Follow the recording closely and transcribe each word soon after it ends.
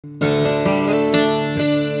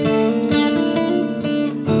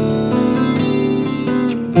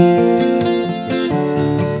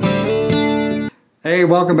Hey,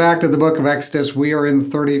 welcome back to the book of Exodus. We are in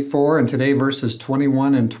 34 and today verses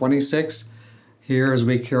 21 and 26 here as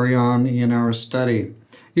we carry on in our study.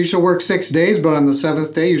 You shall work 6 days, but on the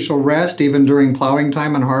seventh day you shall rest. Even during plowing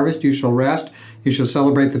time and harvest you shall rest. You shall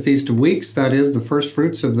celebrate the Feast of Weeks, that is, the first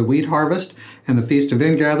fruits of the wheat harvest, and the Feast of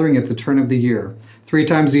Ingathering at the turn of the year. 3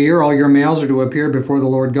 times a year all your males are to appear before the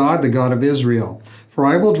Lord God, the God of Israel. For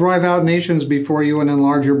I will drive out nations before you and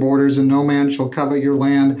enlarge your borders, and no man shall covet your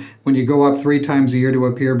land when you go up 3 times a year to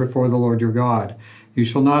appear before the Lord your God. You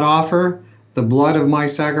shall not offer the blood of my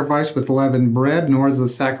sacrifice with leavened bread, nor is the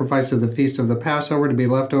sacrifice of the feast of the Passover to be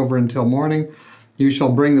left over until morning. You shall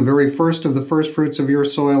bring the very first of the first fruits of your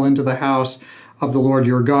soil into the house of the Lord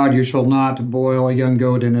your God. You shall not boil a young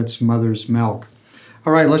goat in its mother's milk.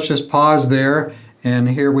 All right, let's just pause there. And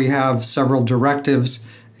here we have several directives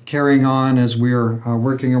carrying on as we're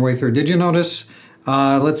working our way through. Did you notice?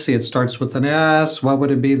 Let's see, it starts with an S. What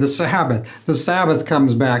would it be? The Sabbath. The Sabbath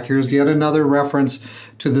comes back. Here's yet another reference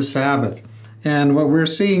to the Sabbath. And what we're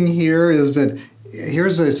seeing here is that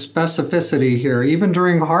here's a specificity here, even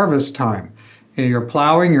during harvest time. You're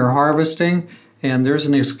plowing, you're harvesting, and there's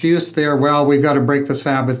an excuse there, well, we've got to break the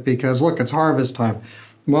Sabbath because, look, it's harvest time.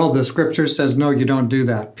 Well, the scripture says, no, you don't do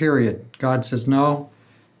that, period. God says, no,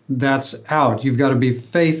 that's out. You've got to be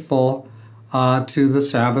faithful to the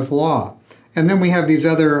Sabbath law. And then we have these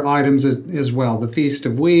other items as well. The Feast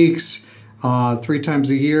of Weeks, 3 times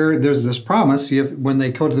a year. There's this promise when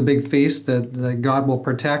they go to the big feast that God will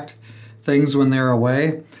protect things when they're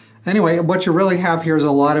away. Anyway, what you really have here is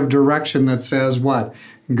a lot of direction that says what?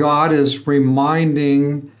 God is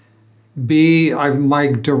reminding, my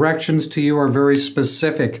directions to you are very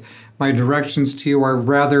specific. My directions to you are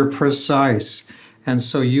rather precise. And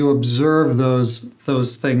so you observe those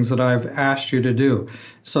things that I've asked you to do.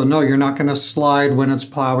 So no, you're not going to slide when it's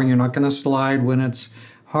plowing. You're not going to slide when it's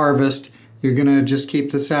harvest. You're going to just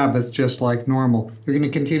keep the Sabbath just like normal. You're going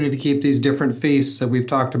to continue to keep these different feasts that we've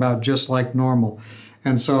talked about just like normal.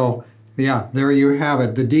 And so, yeah, there you have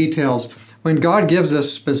it, the details. When God gives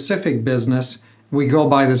us specific business, we go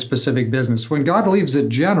by the specific business. When God leaves it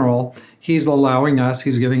general, He's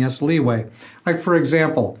giving us leeway. Like, for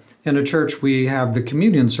example, in a church, we have the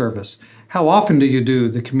communion service. How often do you do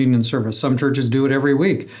the communion service? Some churches do it every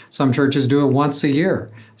week. Some churches do it once a year.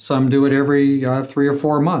 Some do it every 3 or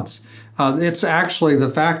 4 months. It's actually, the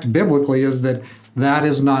fact biblically is that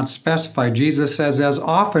is not specified. Jesus says, as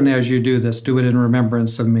often as you do this, do it in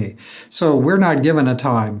remembrance of me. So we're not given a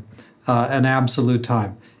time, an absolute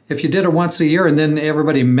time. If you did it once a year and then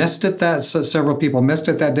everybody missed it, several people missed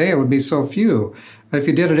it that day, it would be so few. If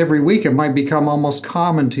you did it every week, it might become almost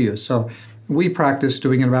common to you. So we practice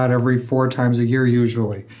doing it about every 4 times a year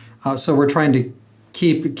usually. So we're trying to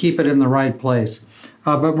keep it in the right place.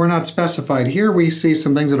 But we're not specified. Here we see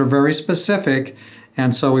some things that are very specific,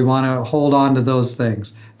 and so we want to hold on to those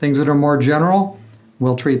things. Things that are more general,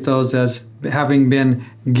 we'll treat those as having been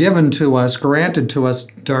given to us, granted to us,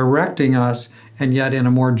 directing us, and yet in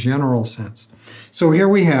a more general sense. So here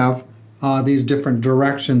we have these different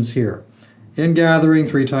directions here. Ingathering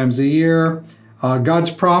 3 times a year. God's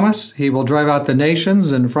promise, He will drive out the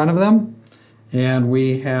nations in front of them. And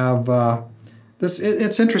we have this.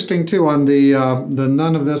 It's interesting too on the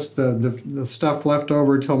none of this, the stuff left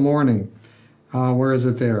over till morning. Where is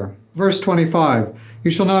it there? Verse 25. You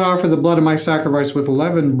shall not offer the blood of my sacrifice with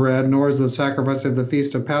leavened bread, nor is the sacrifice of the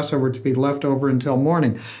feast of Passover to be left over until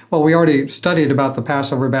morning. Well, we already studied about the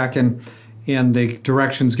Passover back in the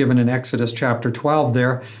directions given in Exodus chapter 12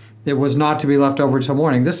 there. It was not to be left over till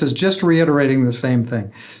morning. This is just reiterating the same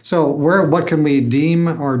thing. So what can we deem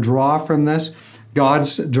or draw from this?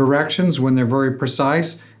 God's directions, when they're very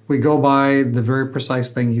precise, we go by the very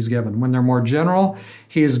precise thing He's given. When they're more general,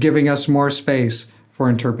 He's giving us more space for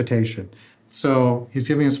interpretation. So He's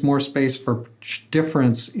giving us more space for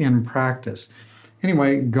difference in practice.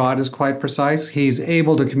 Anyway, God is quite precise. He's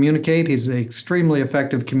able to communicate. He's an extremely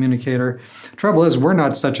effective communicator. Trouble is, we're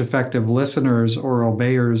not such effective listeners or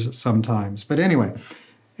obeyers sometimes. But anyway,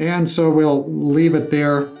 and so we'll leave it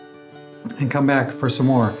there and come back for some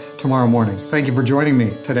more tomorrow morning. Thank you for joining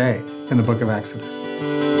me today in the book of Exodus.